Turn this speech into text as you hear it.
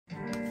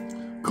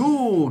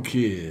Cool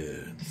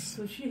Kids.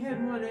 So she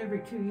had one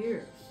every 2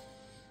 years.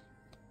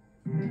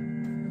 A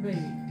baby.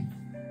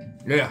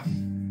 Yeah.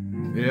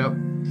 Yep.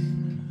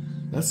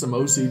 That's some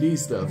OCD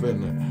stuff,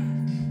 isn't it?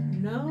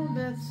 No,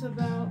 that's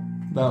about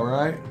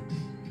right.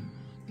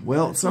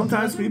 Well,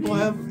 sometimes people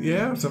have,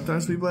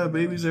 sometimes people have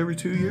babies every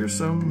 2 years.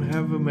 Some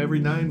have them every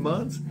 9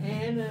 months.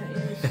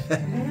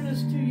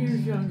 Anna's 2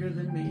 years younger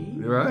than me.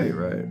 Right.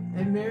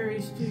 And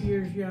Mary's 2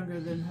 years younger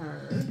than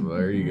her. Well,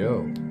 there you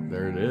go.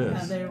 There it is.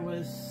 Now there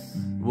was...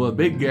 Well, a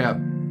big gap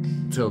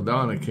till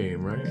Donna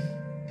came, right?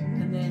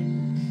 And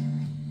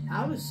then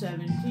I was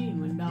 17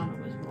 when Donna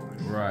was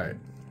born. Right.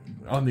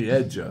 On the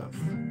edge of.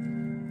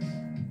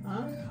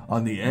 Huh?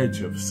 On the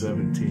edge of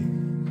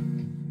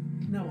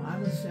 17. No, I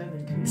was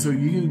 17. So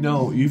you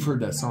know, you've heard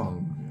that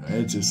song,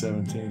 Edge of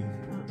 17.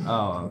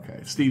 Oh,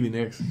 okay. Stevie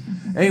Nicks.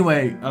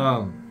 Anyway,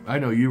 I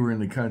know you were in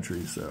the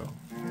country, so.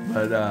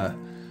 But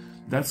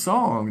that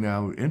song,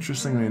 now,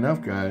 interestingly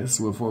enough, guys,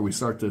 before we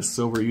start this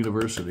Silver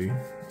University,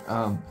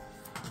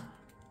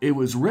 it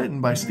was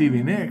written by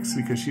Stevie Nicks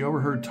because she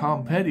overheard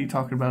Tom Petty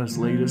talking about his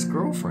latest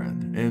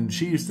girlfriend. And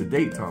she used to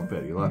date Tom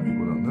Petty. A lot of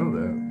people don't know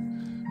that.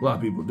 A lot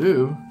of people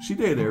do. She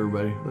dated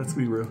everybody. Let's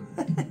be real.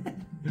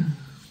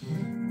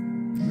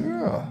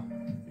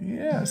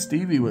 Yeah,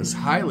 Stevie was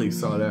highly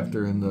sought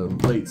after in the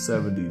late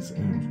 70s.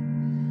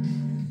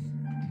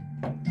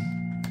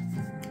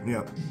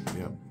 Yep.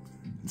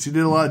 She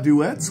did a lot of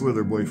duets with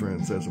her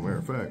boyfriends, as a matter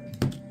of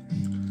fact.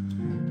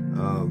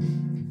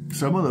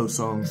 Some of those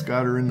songs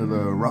got her into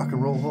the Rock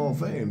and Roll Hall of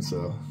Fame,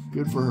 so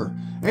good for her.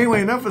 Anyway,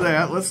 enough of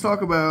that. Let's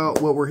talk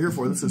about what we're here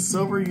for. This is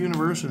Silver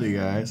University,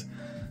 guys.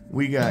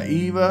 We got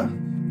Evie,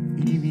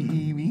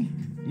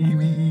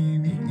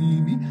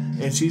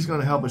 and she's going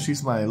to help us.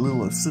 She's my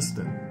little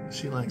assistant.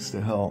 She likes to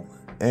help.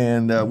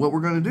 And what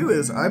we're going to do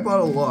is, I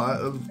bought a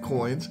lot of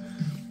coins.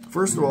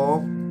 First of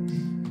all,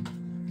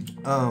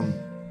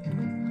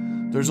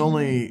 there's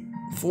only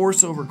 4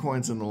 silver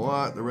coins in the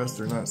lot. The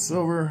rest are not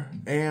silver.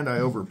 And I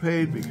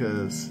overpaid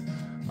because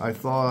I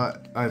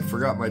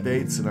forgot my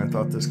dates and I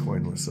thought this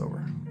coin was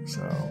silver.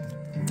 So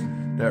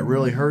that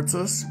really hurts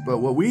us. But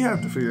what we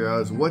have to figure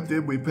out is, what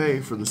did we pay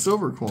for the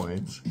silver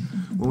coins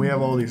when we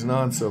have all these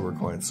non-silver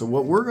coins? So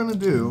what we're going to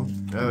do,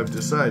 I've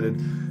decided,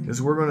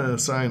 is we're going to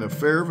assign a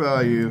fair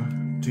value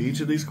to each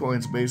of these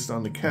coins based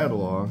on the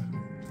catalog.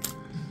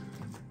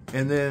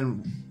 And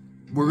then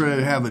we're going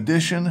to have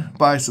addition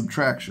by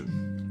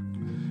subtraction.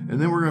 And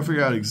then we're going to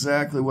figure out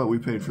exactly what we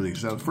paid for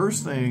these. Now, the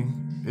first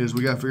thing is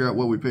we got to figure out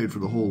what we paid for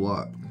the whole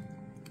lot.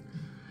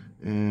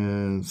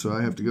 And so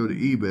I have to go to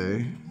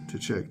eBay to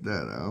check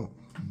that out.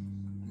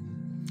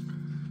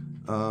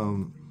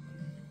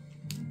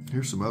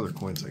 Here's some other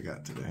coins I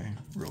got today,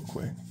 real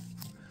quick.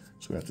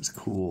 So we got this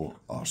cool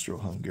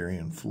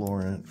Austro-Hungarian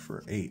Florent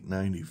for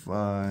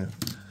 $8.95.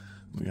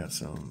 We got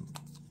some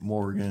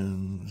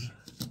Morgans.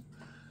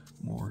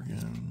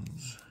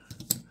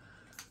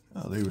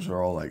 Oh, these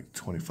are all like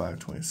 25,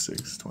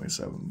 26,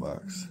 27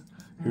 bucks.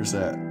 Here's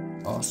that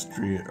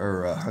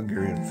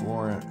Hungarian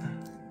Florent.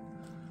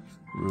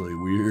 Really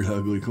weird,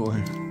 ugly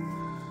coin.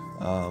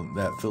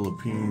 That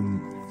Philippine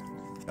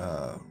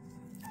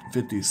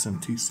 50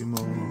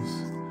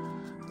 centésimos.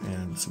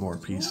 And some more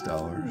peace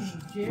dollars.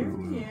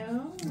 Jerry,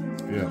 yeah.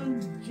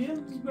 On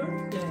Jim's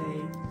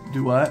birthday.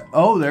 Do what?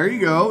 Oh, there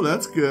you go.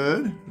 That's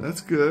good.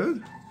 That's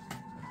good.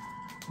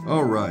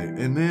 All right.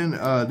 And then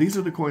these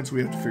are the coins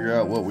we have to figure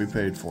out what we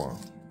paid for.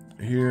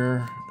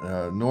 Here,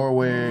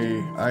 Norway,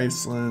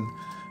 Iceland.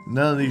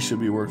 None of these should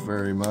be worth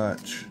very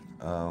much.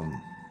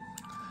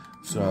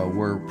 So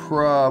we're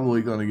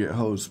probably going to get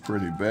hosed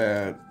pretty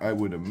bad, I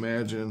would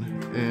imagine.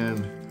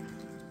 And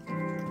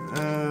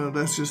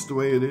that's just the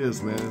way it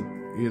is, man.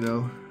 You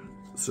know,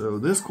 so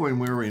this coin,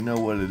 we already know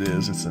what it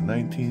is. It's a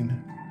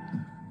 19,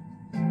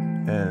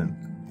 and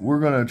we're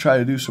going to try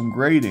to do some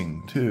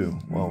grading too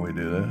while we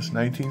do this.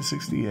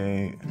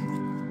 1968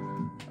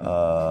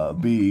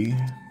 B,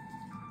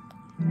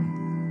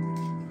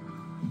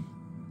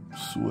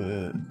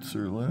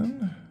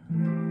 Switzerland,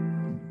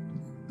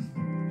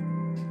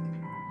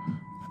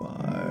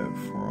 5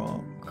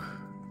 franc,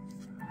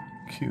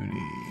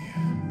 cutie.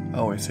 I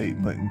always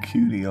hate putting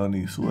cutie on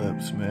these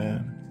lips,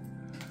 man.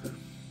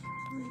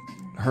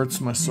 Hurts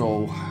my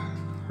soul.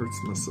 Hurts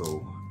my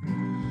soul.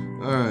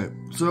 Alright,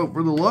 so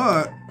for the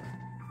lot,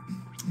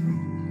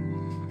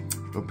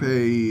 I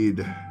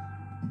paid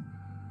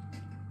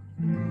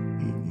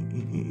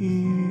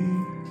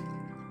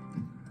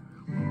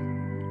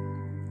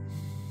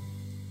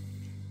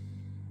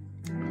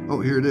oh,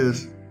 here it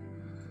is.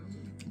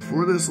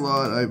 For this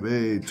lot, I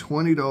paid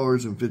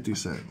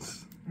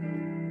 $20.50.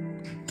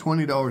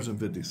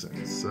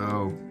 $20.50.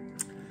 So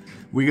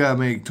we gotta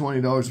make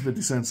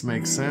 $20.50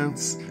 make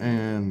sense,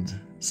 and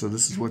so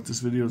this is what this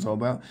video is all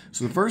about.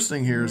 So the first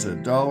thing here is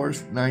that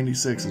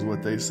 $1.96 is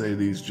what they say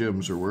these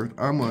gems are worth.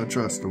 I'm gonna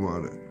trust them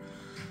on it.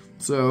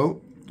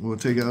 So we'll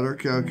take out our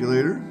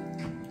calculator,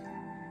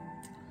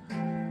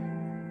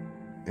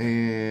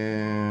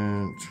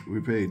 and we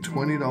paid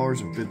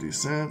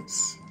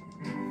 $20.50.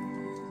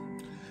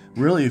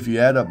 Really, if you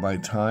add up my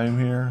time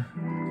here,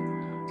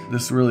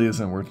 this really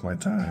isn't worth my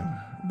time,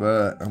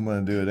 but I'm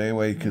going to do it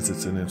anyway because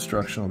it's an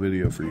instructional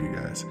video for you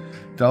guys.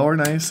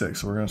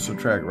 $1.96. We're going to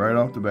subtract right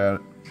off the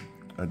bat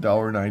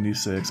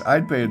 $1.96.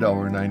 I'd pay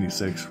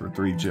 $1.96 for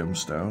 3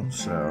 gemstones,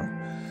 so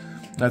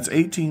that's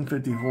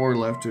 $18.54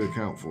 left to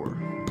account for.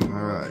 All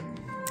right.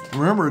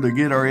 Remember, to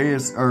get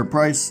our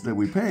price that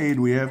we paid,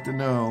 we have to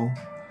know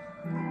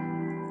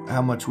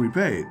how much we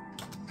paid.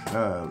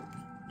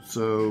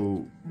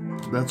 So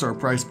that's our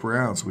price per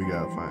ounce we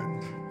gotta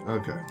find.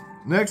 Okay.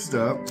 Next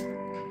up,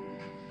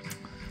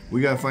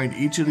 we gotta find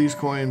each of these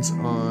coins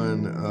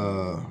on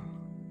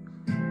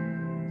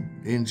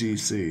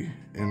NGC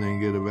and then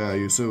get a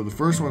value. So the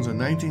first one's a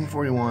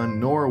 1941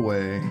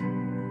 Norway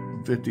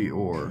 50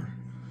 ore.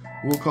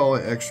 We'll call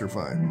it extra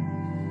fine.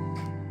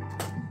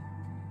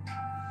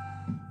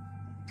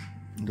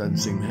 Doesn't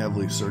seem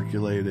heavily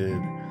circulated.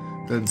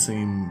 Doesn't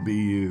seem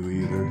BU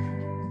either.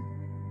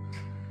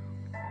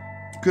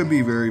 Could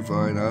be very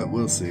fine.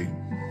 We'll see.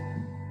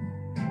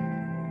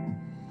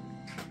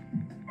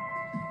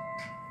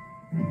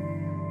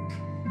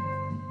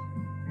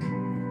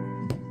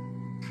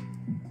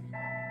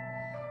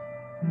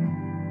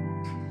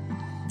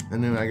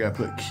 And then I got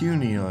to put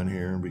CUNY on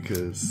here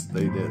because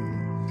they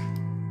didn't.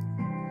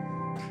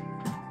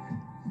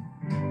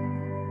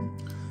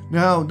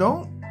 Now,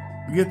 don't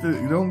get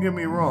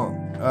me wrong.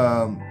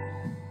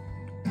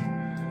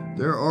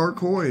 There are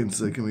coins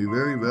that can be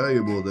very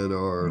valuable that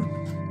are.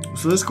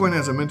 So this coin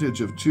has a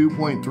mintage of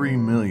 2.3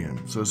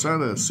 million. So it's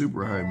not a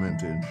super high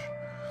mintage.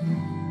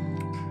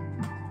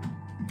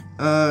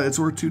 It's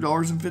worth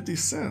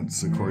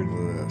 $2.50 according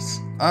to this.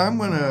 I'm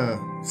gonna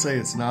say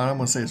it's not. I'm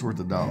gonna say it's worth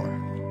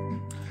 $1.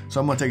 So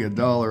I'm gonna take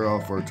 $1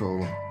 off our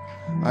total.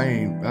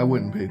 I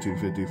wouldn't pay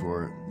 $2.50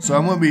 for it. So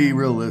I'm gonna be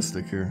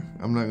realistic here.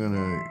 I'm not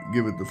gonna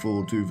give it the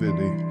full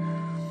 $2.50.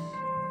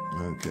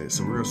 Okay,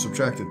 so we're gonna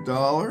subtract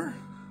 $1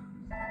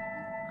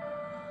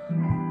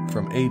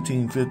 from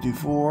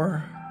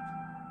 1854.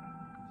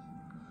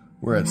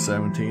 We're at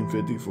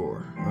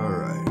 1754. All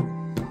right.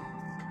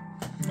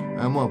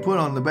 I'm gonna put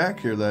on the back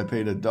here that I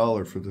paid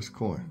 $1 for this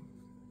coin.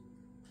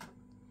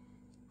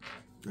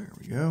 There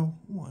we go.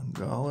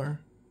 $1.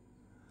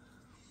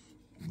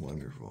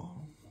 Wonderful.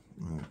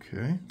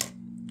 Okay.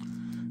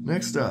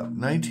 Next up,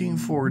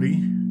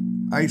 1940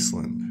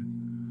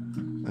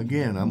 Iceland.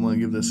 Again, I'm going to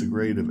give this a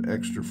grade of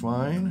extra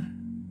fine.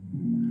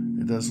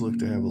 It does look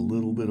to have a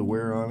little bit of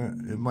wear on it.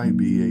 It might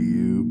be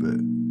AU,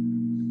 but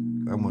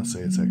I'm going to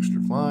say it's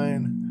extra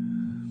fine.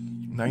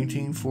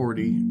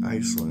 1940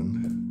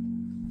 Iceland.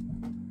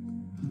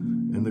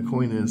 And the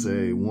coin is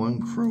a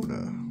 1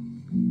 krona.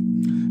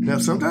 Now,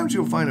 sometimes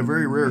you'll find a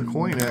very rare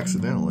coin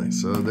accidentally,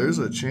 so there's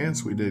a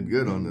chance we did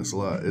good on this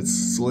lot. It's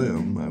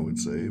slim, I would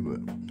say,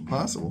 but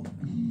possible.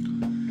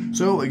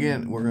 So,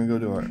 again, we're going to go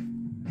to our...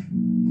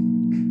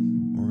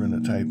 We're going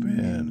to type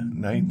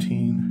in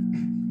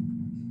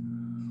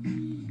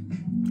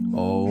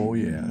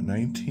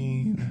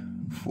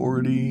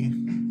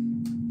 1940...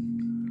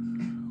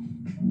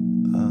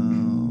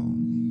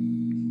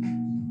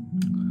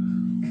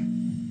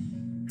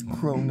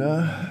 krona...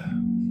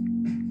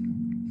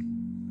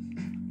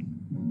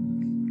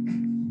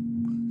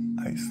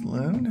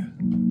 Iceland,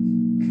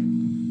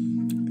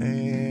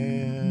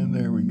 and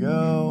there we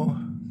go.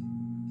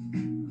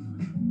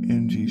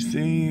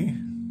 NGC.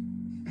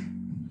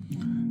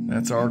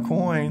 That's our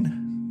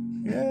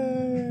coin.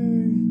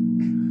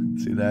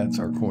 Yay! See, that's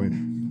our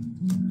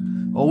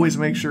coin. Always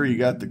make sure you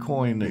got the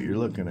coin that you're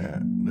looking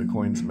at. The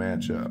coins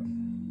match up.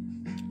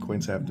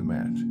 Coins have to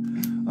match.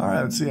 All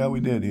right, let's see how we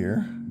did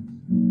here.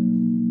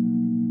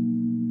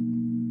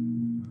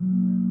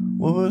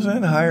 Well, if it was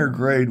in higher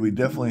grade, we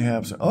definitely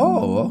have some.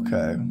 Oh,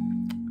 okay.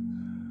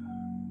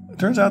 It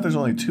turns out there's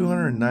only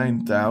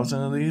 209,000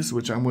 of these,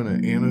 which I'm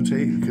going to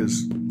annotate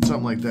because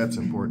something like that's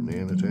important to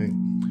annotate.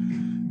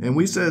 And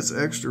we said it's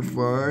extra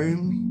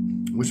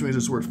fine, which means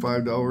it's worth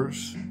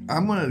 $5.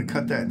 I'm going to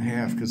cut that in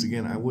half because,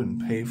 again, I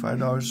wouldn't pay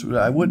 $5.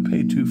 But I would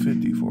pay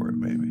 $2.50 for it,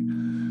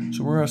 maybe.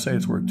 So we're going to say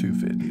it's worth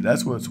 $2.50.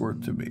 That's what it's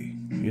worth to me,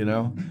 you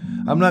know?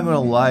 I'm not going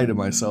to lie to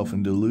myself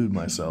and delude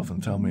myself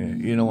and tell me,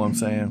 you know what I'm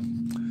saying?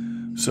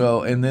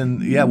 So, and then,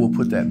 yeah, we'll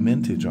put that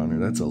mintage on there.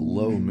 That's a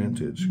low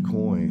mintage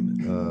coin.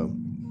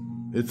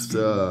 It's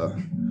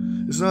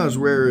not as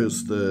rare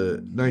as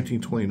the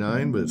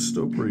 1929, but it's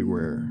still pretty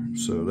rare.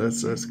 So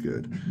that's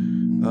good.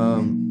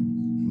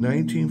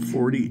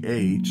 1940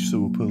 H, so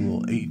we'll put a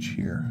little H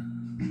here.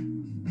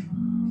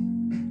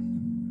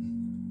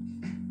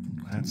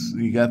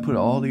 You got to put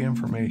all the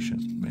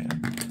information,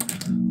 man.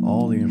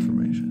 All the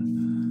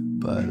information.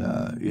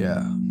 But,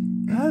 yeah,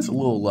 it has a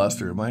little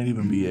luster. It might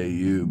even be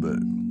AU, but...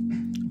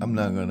 I'm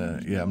not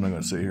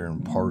gonna sit here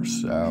and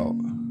parse out.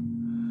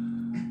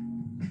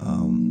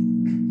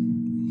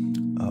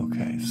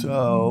 Okay,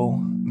 so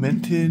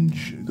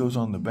mintage goes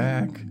on the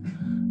back,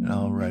 and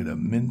I'll write a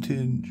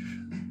mintage,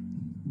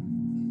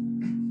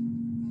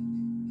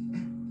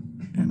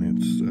 and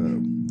it's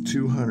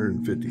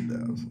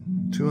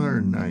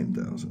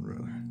 209,000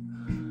 rather.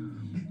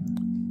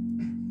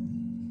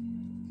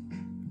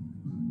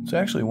 It's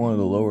actually one of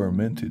the lower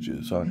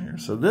mintages on here.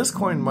 So this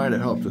coin might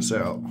have helped us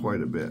out quite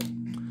a bit.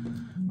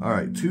 All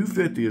right,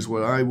 $2.50 is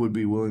what I would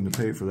be willing to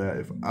pay for that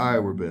if I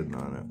were bidding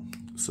on it.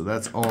 So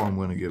that's all I'm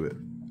going to give it.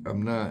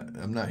 I'm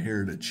not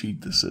here to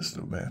cheat the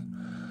system,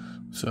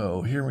 man.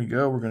 So here we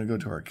go. We're going to go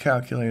to our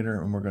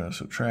calculator and we're going to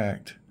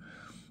subtract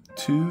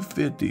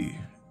 $2.50,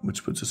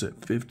 which puts us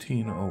at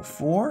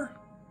 $15.04.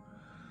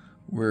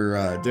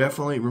 We're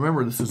definitely,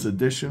 remember this is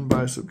addition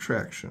by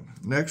subtraction.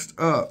 Next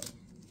up,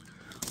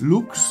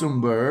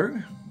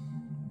 Luxembourg.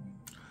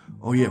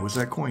 Oh yeah, was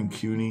that coin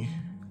CUNY?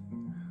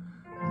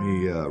 Let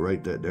me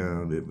write that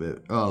down a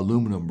bit.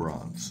 Aluminum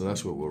bronze, so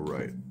that's what we'll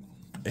write.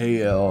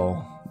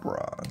 AL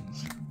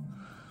bronze.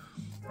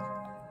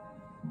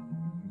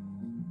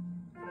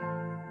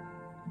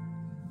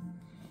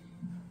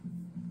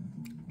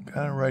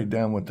 Gotta write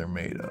down what they're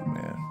made of,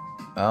 man.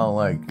 I don't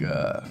like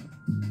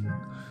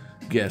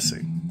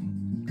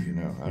guessing. You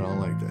know, I don't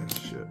like that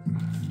shit.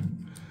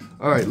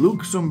 All right,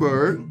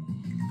 Luxembourg.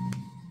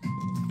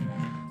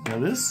 Now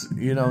this,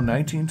 you know,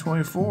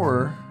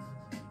 1924,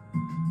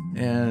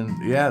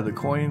 and yeah, the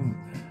coin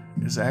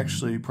is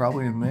actually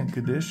probably in mint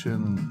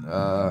condition.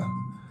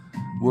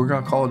 We're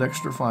gonna call it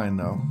extra fine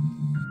though.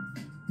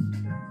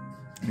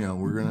 You know,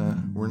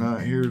 we're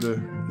not here to.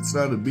 It's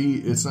not a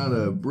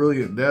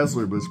brilliant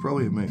dazzler, but it's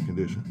probably in mint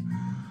condition.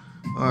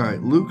 All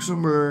right,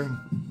 Luxembourg.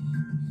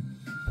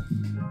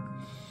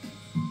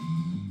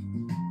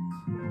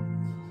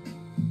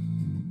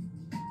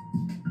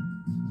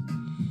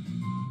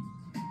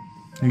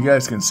 You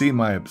guys can see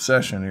my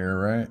obsession here,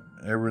 right?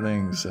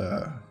 Everything's,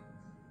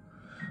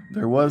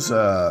 there was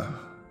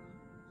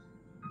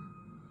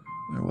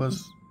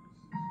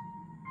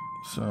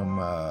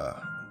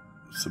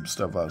some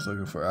stuff I was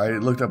looking for. I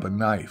looked up a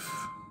knife.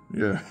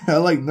 Yeah, I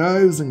like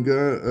knives and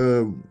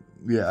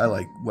yeah, I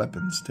like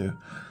weapons too.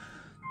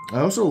 I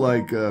also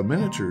like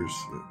miniatures.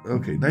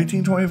 Okay,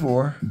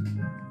 1924.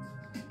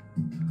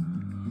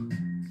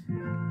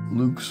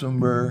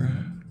 Luxembourg.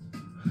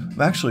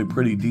 I'm actually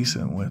pretty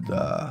decent with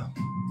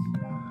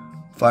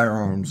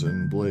firearms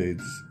and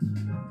blades.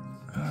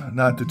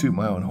 Not to toot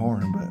my own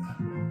horn, but...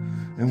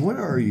 And what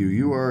are you?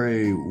 You are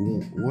a...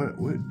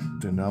 What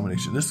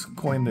denomination? This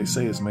coin, they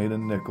say, is made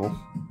in nickel,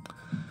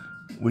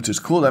 which is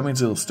cool. That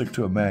means it'll stick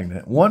to a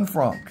magnet. 1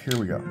 franc. Here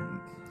we go.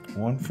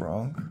 1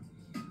 franc.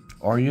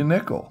 Are you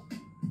nickel?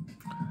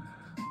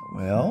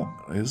 Well,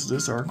 is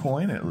this our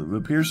coin? It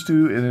appears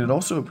to, and it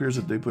also appears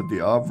that they put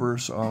the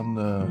obverse on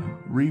the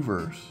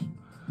reverse.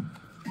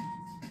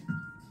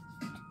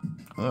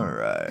 All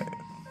right.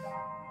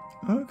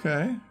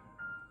 Okay.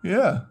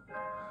 Yeah.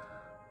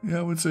 Yeah,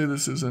 I would say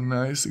this is a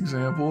nice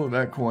example of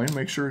that coin.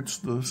 Make sure it's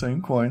the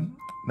same coin.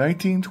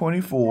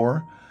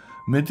 1924,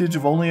 mintage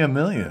of only 1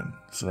 million.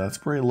 So that's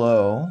pretty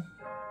low.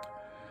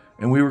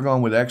 And we were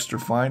going with extra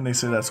fine. They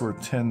say that's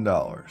worth $10.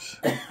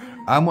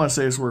 I'm going to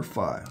say it's worth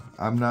 $5.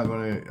 I'm not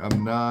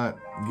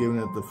giving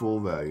it the full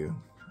value.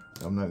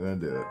 I'm not going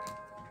to do it.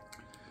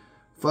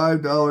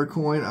 $5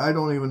 coin. I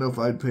don't even know if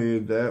I'd pay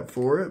that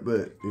for it,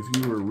 but if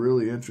you were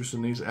really interested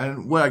in these,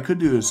 and what I could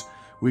do is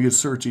we could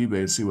search eBay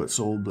and see what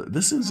sold.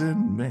 This is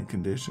in mint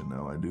condition,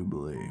 though, I do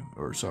believe,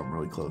 or something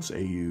really close.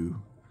 AU.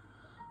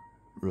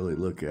 Really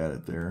look at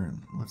it there,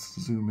 and let's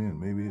zoom in.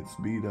 Maybe it's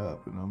beat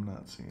up, and I'm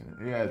not seeing it.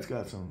 Yeah, it's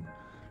got some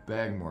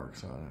bag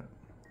marks on it.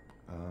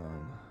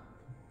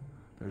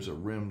 There's a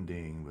rim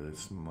ding, but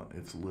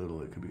it's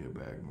little. It could be a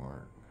bag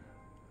mark.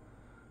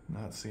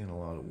 Not seeing a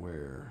lot of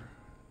wear.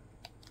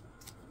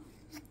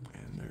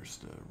 And there's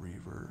the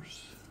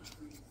reverse.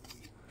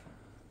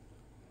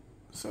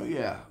 So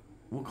yeah,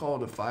 we'll call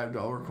it a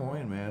 $5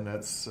 coin, man.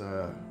 That's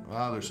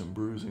there's some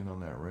bruising on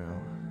that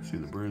rim. See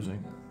the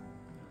bruising?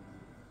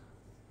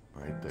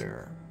 Right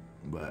there.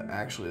 But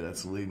actually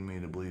that's leading me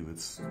to believe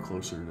it's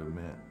closer to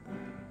mint.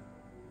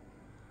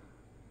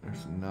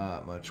 There's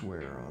not much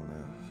wear on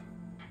this.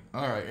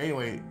 Alright,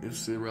 anyway,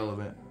 it's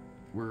irrelevant.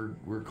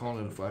 We're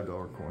calling it a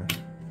 $5 coin.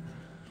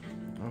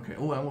 Okay,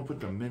 oh, I'm going to put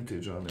the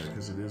mintage on there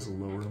because it is a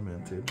lower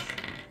mintage.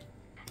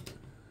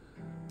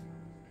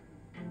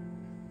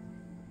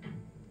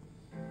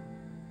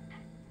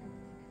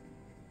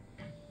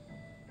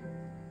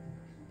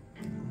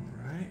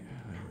 Alright,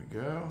 there we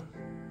go.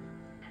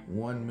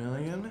 1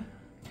 million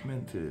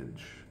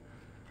mintage.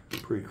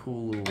 Pretty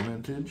cool little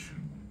mintage.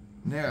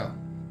 Now,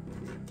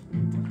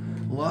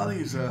 a lot of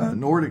these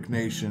Nordic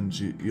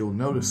nations, you'll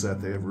notice that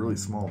they have really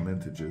small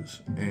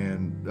mintages,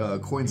 and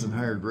coins in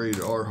higher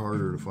grade are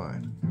harder to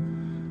find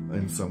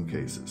in some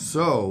cases.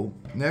 So,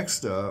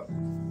 next up,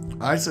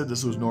 I said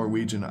this was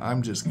Norwegian.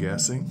 I'm just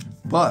guessing,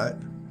 but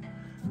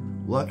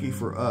lucky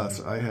for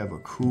us, I have a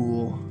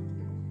cool...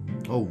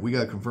 Oh, we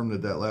got to confirm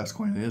that that last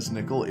coin is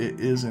nickel. It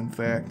is, in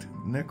fact,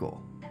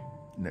 nickel.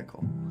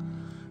 Nickel.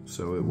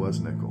 So it was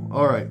nickel.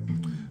 All right.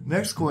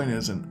 Next coin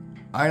is an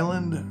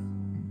island...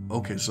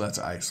 Okay, so that's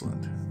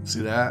Iceland.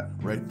 See that?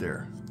 Right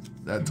there.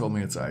 That told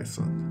me it's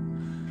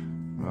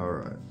Iceland. All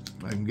right.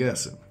 I'm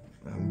guessing.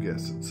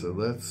 So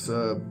let's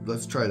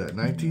try that.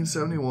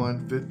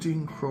 1971,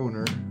 15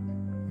 kroner.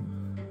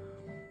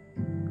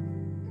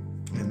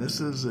 And And this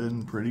is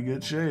in pretty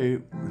good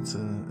shape. It's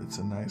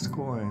a nice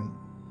coin.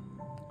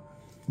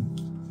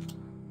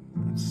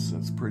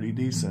 It's pretty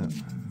decent.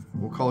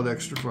 We'll call it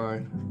extra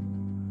fine.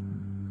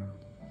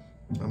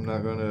 I'm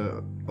not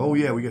gonna. Oh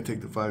yeah, we gotta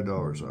take the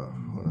 $5 off.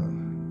 Hold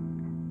on.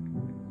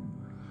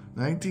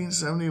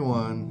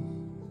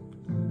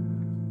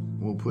 1971.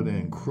 We'll put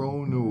in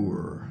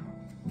Kronur.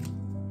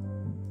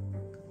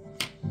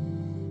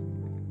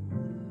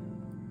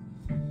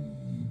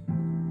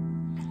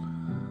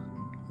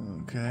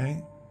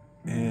 Okay,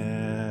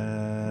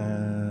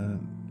 and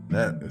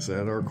is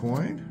that our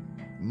coin?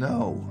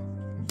 No.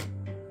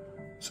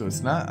 So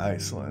it's not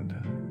Iceland.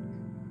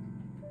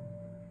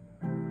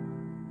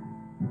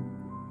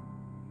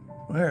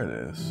 There it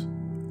is.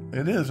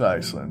 It is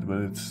Iceland, but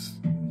it's,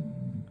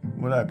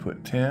 what I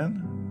put,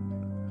 10?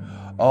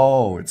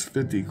 Oh, it's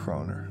 50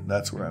 kroner.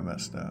 That's where I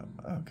messed up.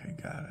 Okay,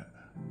 got it.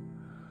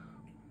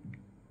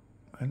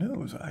 I knew it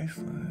was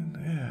Iceland.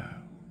 Yeah.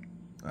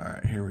 All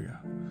right, here we go.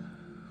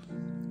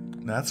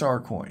 That's our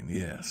coin,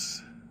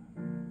 yes.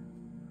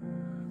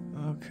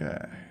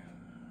 Okay.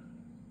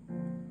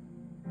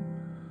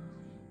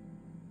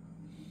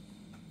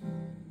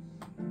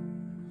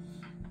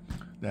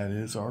 That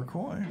is our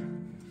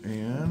coin.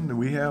 And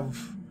we have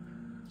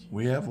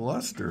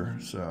luster,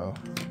 so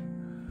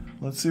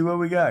let's see what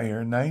we got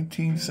here.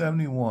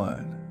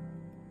 1971.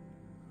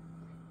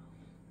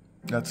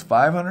 That's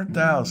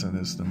 500,000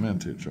 is the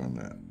mintage on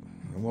that.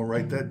 I'm gonna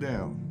write that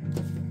down.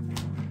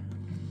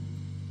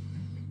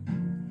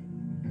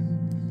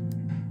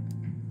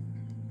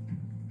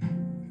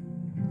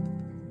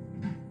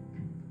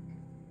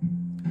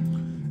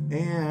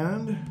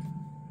 And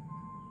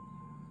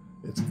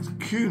it's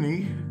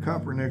CUNY,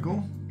 copper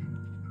nickel.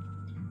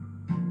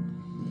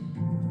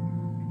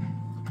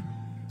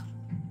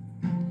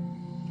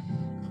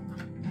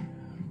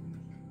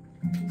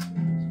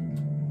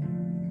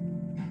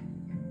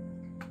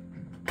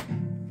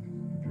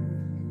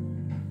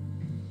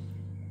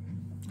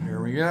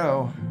 Here we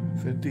go.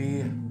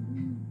 50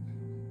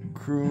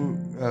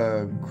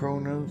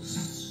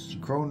 kroners,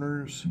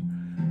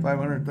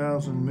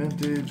 500,000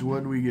 mintage.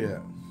 What do we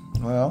get?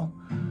 Well,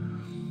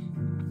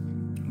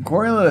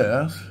 according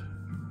to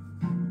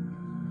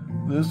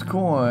this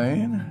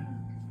coin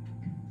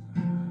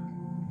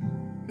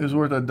is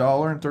worth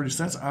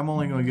 $1.30. I'm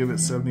only going to give it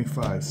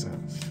 75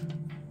 cents.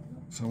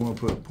 So I'm going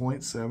to put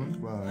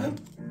 0.75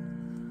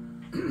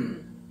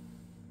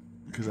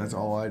 because that's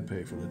all I'd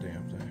pay for the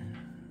damn thing.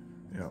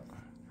 Yep.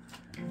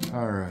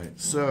 All right,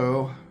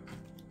 so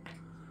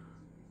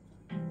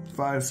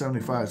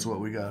 575 is what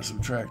we got to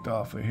subtract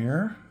off of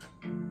here.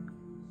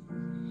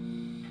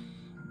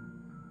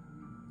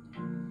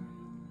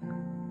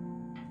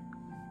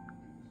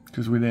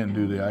 Because we didn't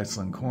do the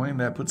Iceland coin.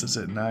 That puts us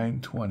at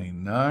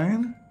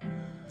 929.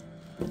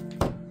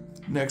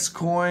 Next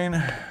coin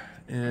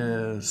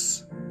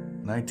is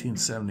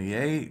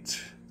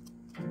 1978.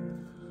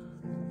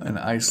 An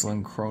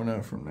Iceland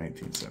krona from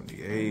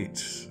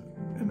 1978.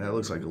 And that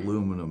looks like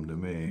aluminum to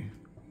me.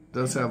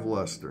 Does have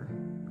luster.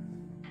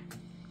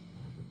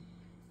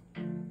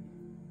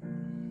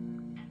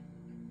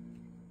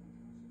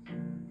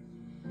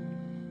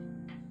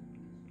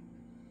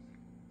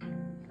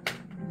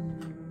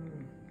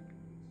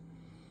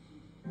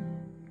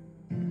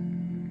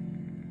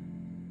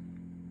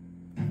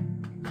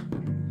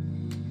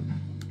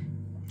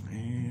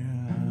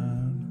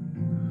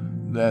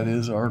 That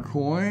is our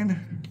coin.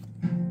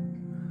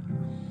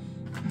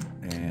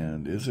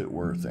 And is it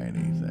worth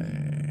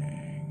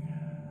anything?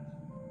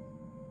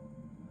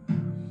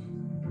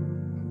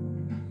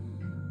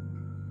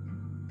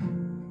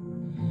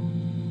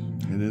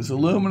 It is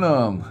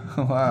aluminum.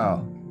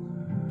 Wow.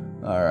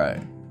 All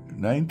right.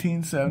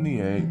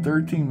 1978,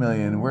 13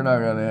 million. We're not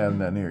going to have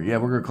that here. Yeah,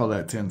 we're going to call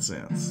that 10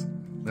 cents.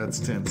 That's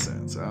 10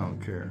 cents. I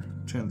don't care.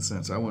 10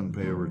 cents. I wouldn't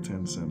pay over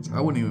 10 cents.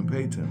 I wouldn't even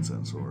pay 10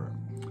 cents for it.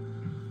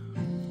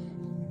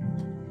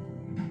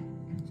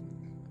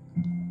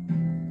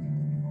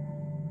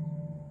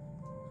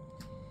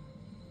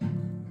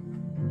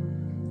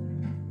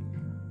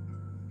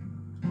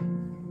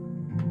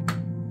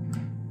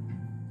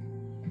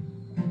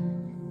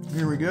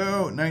 Here we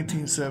go,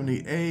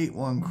 1978,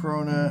 1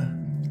 krona,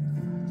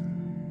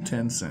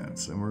 10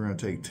 cents. And we're going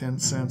to take 10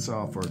 cents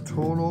off our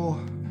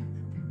total.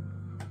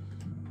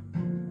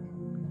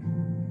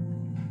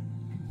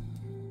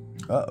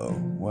 Uh-oh,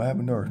 what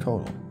happened to our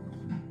total?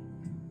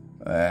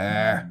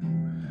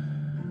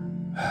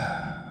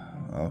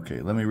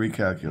 Okay, let me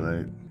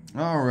recalculate.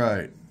 All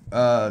right,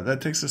 that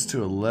takes us to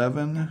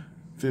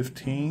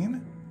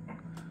 11.15.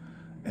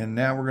 And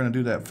now we're going to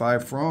do that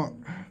 5 franc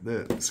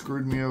that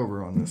screwed me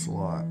over on this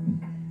lot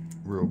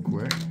real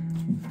quick.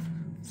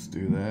 Let's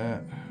do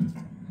that.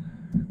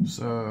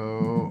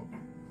 So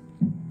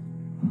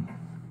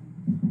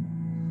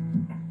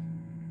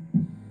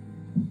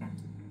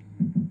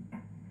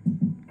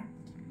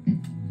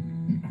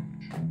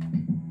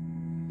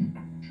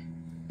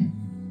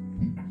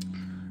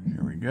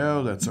here we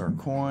go. That's our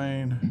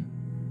coin.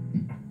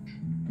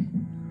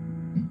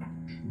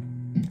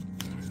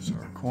 There's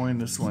our coin.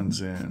 This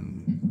one's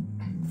in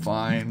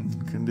fine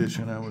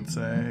condition, I would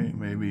say.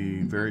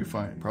 Maybe very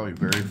fine, probably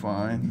very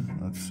fine.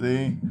 Let's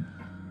see.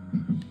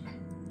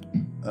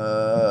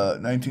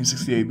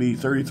 1968B,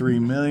 33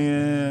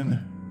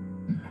 million.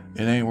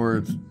 It ain't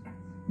worth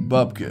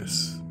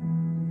bupkis.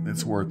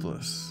 It's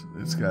worthless.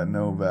 It's got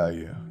no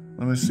value.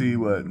 Let me see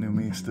what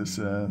Numista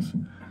says.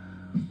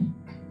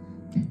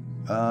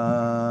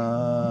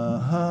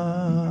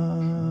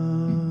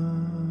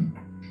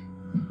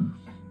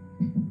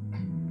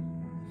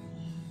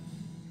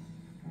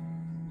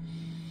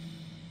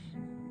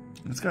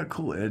 It's got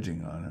cool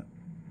edging on it.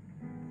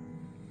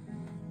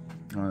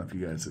 I don't know if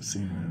you guys have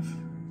seen this.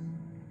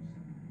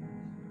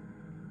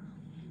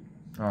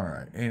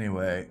 Alright,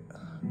 anyway.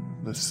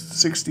 The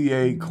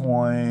 68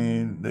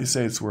 coin, they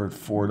say it's worth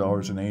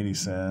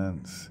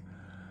 $4.80.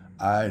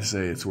 I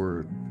say it's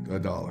worth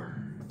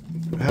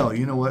 $1. Hell,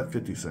 you know what?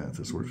 50 cents.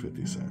 It's worth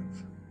 50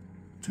 cents.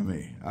 To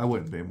me. I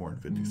wouldn't pay more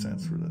than 50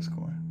 cents for this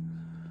coin.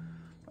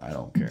 I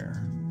don't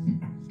care.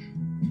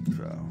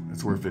 So,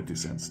 it's worth 50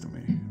 cents to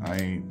me.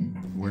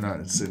 We're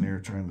not sitting here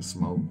trying to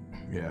smoke.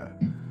 Yeah.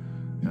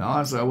 And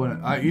honestly,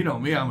 you know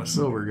me, I'm a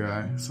silver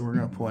guy. So we're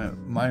going to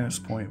point minus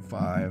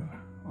 0.5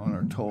 on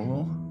our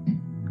total.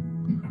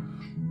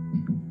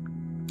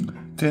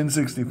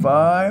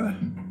 1065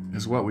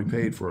 is what we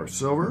paid for our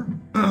silver.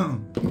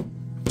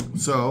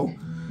 So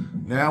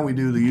now we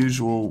do the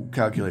usual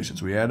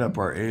calculations. We add up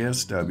our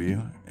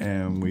ASW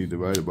and we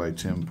divide it by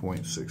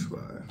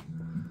 10.65.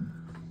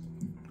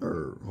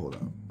 Or hold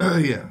on.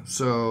 Yeah,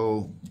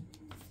 so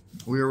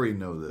we already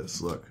know this.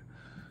 Look,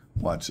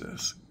 watch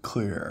this.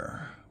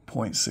 Clear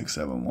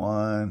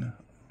 0.671,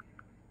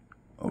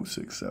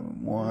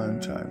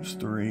 0671 times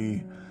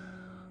 3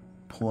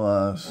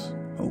 plus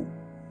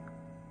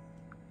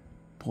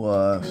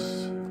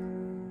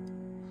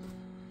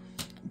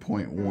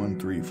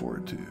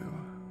 0.1342.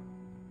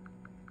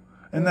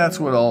 And that's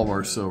what all of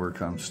our silver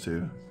comes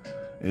to,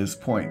 is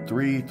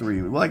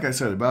 0.33. Like I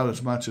said, about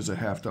as much as a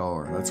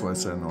 $0.50. That's what I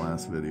said in the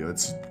last video.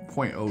 It's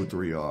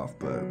 0.03 off,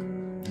 but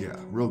yeah,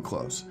 real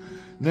close.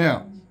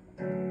 Now,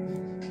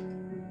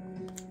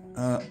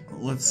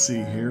 let's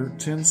see here.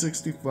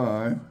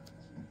 1065.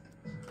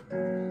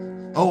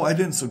 Oh, I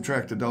didn't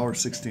subtract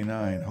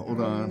 $1.69. Hold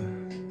on.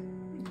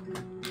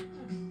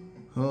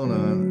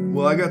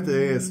 Well, I got the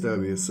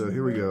ASW, so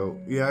here we go.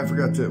 Yeah, I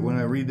forgot to, when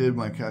I redid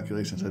my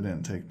calculations, I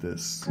didn't take the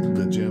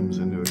gems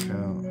into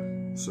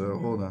account. So,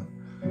 hold on.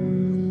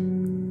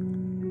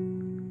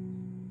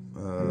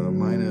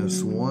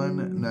 Minus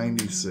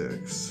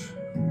 196.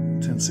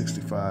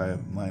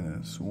 1065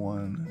 minus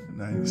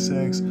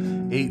 196.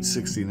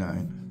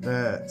 869.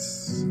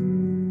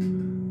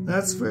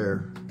 That's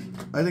fair.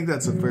 I think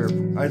that's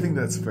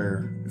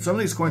fair. Some of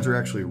these coins are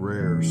actually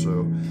rare,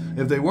 so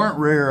if they weren't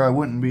rare, I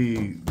wouldn't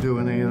be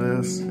doing any of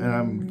this, and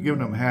I'm giving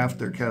them half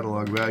their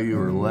catalog value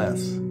or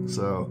less.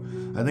 So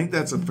I think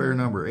that's a fair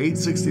number.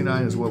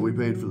 869 is what we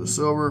paid for the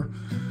silver.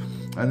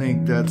 I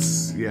think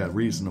that's, yeah,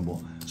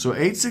 reasonable. So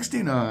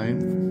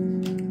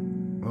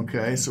 869,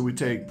 okay, so we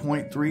take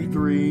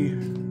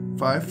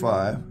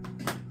 0.3355.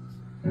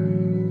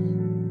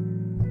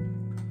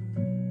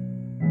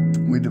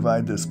 We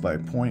divide this by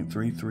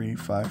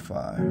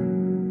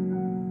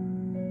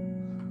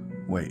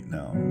 0.3355. Wait,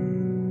 no.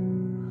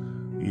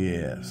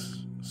 Yes.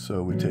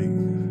 So we take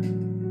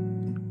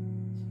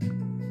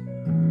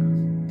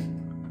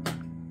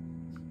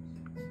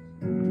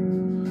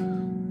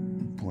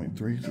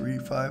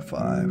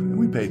 0.3355. And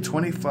we pay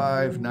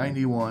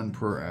 $25.91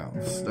 per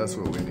ounce. That's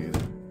what we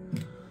needed.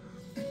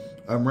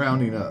 I'm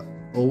rounding up.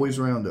 Always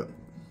round up.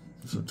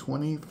 So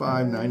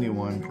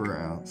 $25.91 per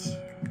ounce.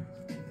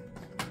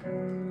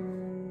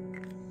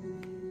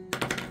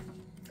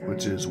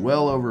 Which is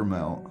well over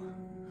melt.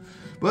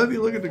 But if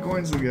you look at the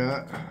coins we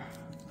got,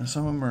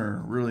 some of them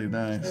are really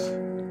nice.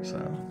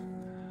 So,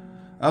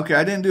 okay,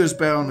 I didn't do as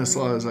bad on this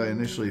lot as I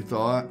initially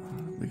thought,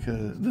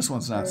 because this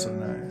one's not so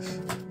nice.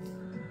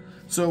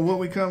 So what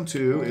we come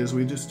to is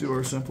we just do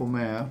our simple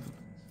math.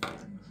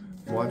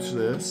 Watch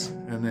this,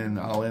 and then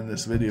I'll end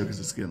this video because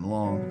it's getting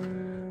long.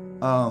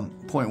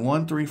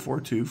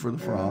 0.1342 for the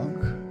franc.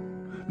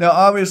 Now,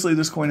 obviously,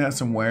 this coin has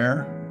some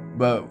wear,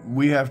 but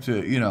we have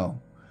to, you know,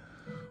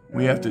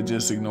 we have to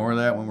just ignore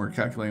that when we're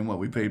calculating what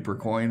we paid per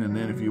coin. And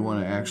then if you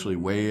want to actually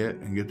weigh it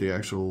and get the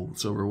actual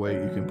silver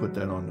weight, you can put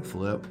that on the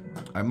flip.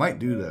 I might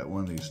do that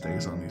one of these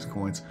days on these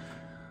coins.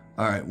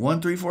 All right,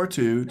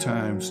 1342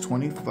 times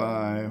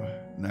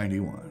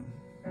 25.91.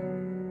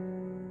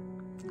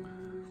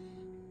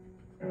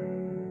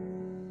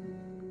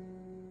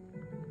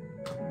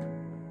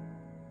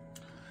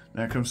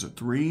 That comes to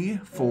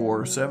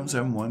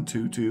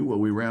 3477122. Well,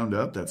 we round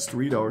up. That's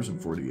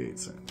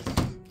 $3.48.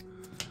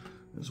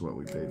 Is what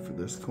we paid for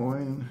this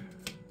coin.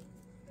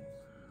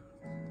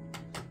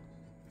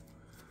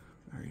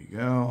 There you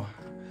go.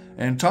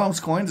 And Tom's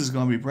Coins is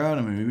going to be proud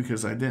of me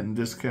because I didn't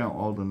discount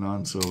all the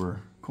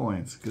non-silver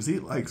coins, because he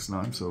likes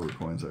non-silver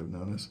coins, I've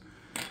noticed.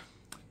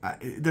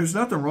 There's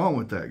nothing wrong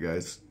with that,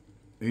 guys.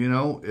 You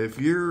know, if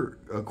you're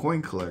a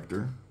coin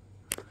collector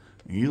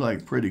and you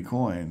like pretty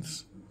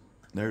coins,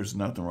 There's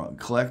nothing wrong.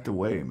 Collect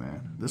away,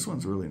 man. This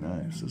one's really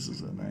nice. This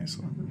is a nice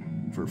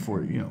one for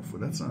 40. You know,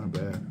 that's not a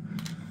bad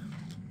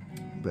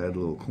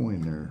little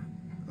coin there.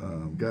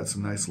 Got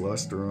some nice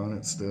luster on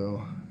it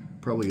still.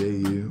 Probably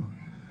AU.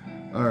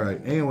 All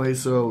right. Anyway,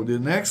 so the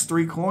next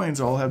 3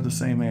 coins all have the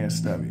same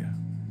ASW.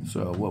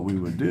 So what we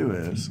would do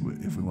is,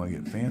 if we want to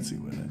get fancy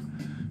with it,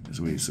 is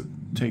we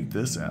take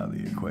this out of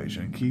the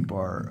equation, keep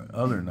our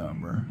other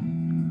number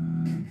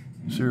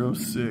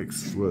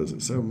 06. What is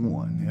it?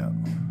 71. Yeah.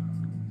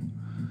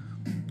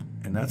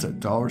 And that's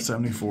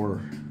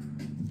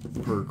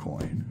 $1.74 per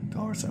coin.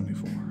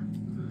 $1.74.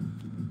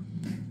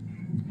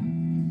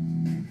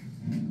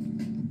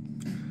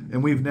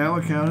 And we've now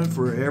accounted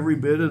for every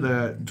bit of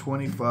that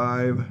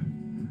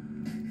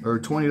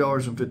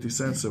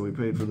 $20.50 that we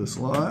paid for this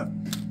lot.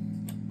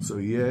 So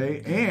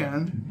yay.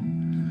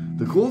 And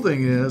the cool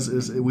thing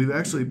is we've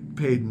actually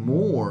paid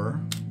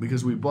more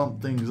because we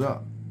bumped things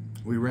up.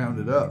 We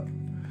rounded up.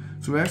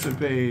 So we actually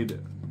paid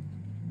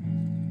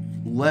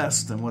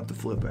less than what the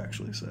flip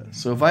actually says.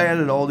 So if I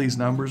added all these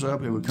numbers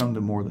up, it would come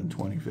to more than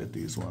 $20.50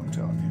 is what I'm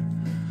telling you.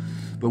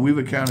 But we've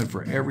accounted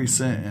for every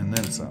cent and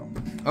then some.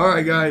 All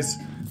right, guys,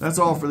 that's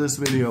all for this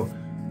video.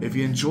 If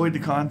you enjoyed the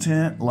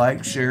content,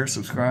 like, share,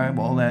 subscribe,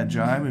 all that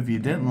jive. If you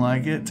didn't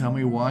like it, tell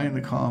me why in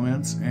the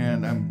comments.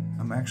 And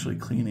I'm actually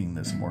cleaning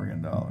this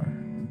Morgan dollar.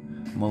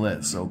 I'm gonna let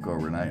it soak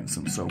overnight in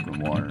some soap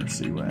and water and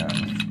see what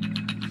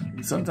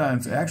happens.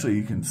 Sometimes, actually,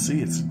 you can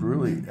see it's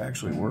really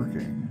actually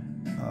working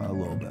a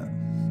little bit.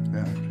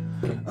 Yeah.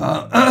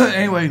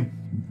 Anyway,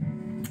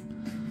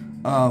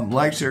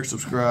 like, share,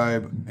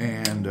 subscribe,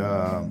 and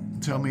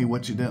tell me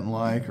what you didn't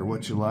like or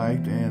what you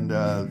liked, and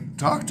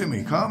talk to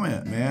me,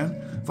 comment, man.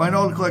 Find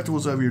all the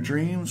collectibles of your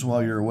dreams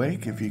while you're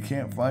awake. If you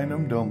can't find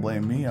them, don't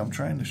blame me. I'm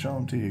trying to show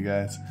them to you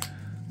guys.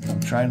 I'm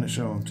trying to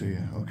show them to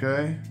you,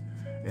 okay?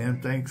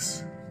 And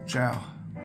thanks. Ciao.